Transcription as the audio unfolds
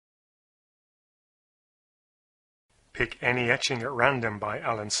Pick any etching at random by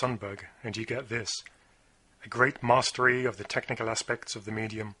Alan Sundberg, and you get this: a great mastery of the technical aspects of the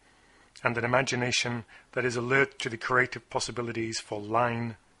medium, and an imagination that is alert to the creative possibilities for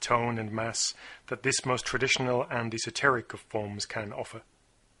line, tone, and mass that this most traditional and esoteric of forms can offer.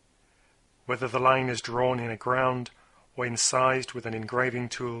 Whether the line is drawn in a ground, or incised with an engraving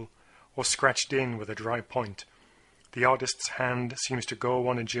tool, or scratched in with a dry point, the artist's hand seems to go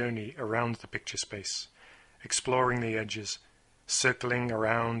on a journey around the picture space, exploring the edges, circling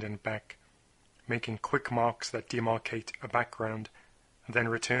around and back, making quick marks that demarcate a background, and then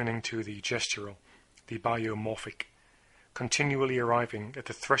returning to the gestural, the biomorphic, continually arriving at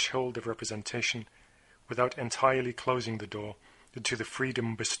the threshold of representation without entirely closing the door to the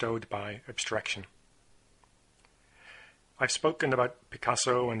freedom bestowed by abstraction. I've spoken about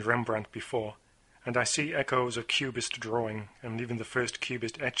Picasso and Rembrandt before, and I see echoes of Cubist drawing and even the first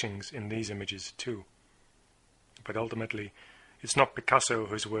Cubist etchings in these images too. But ultimately, it's not Picasso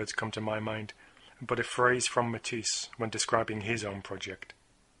whose words come to my mind, but a phrase from Matisse when describing his own project.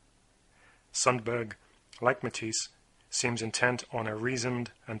 Sundberg, like Matisse, seems intent on a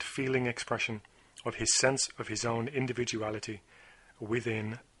reasoned and feeling expression of his sense of his own individuality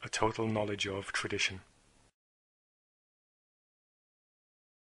within a total knowledge of tradition.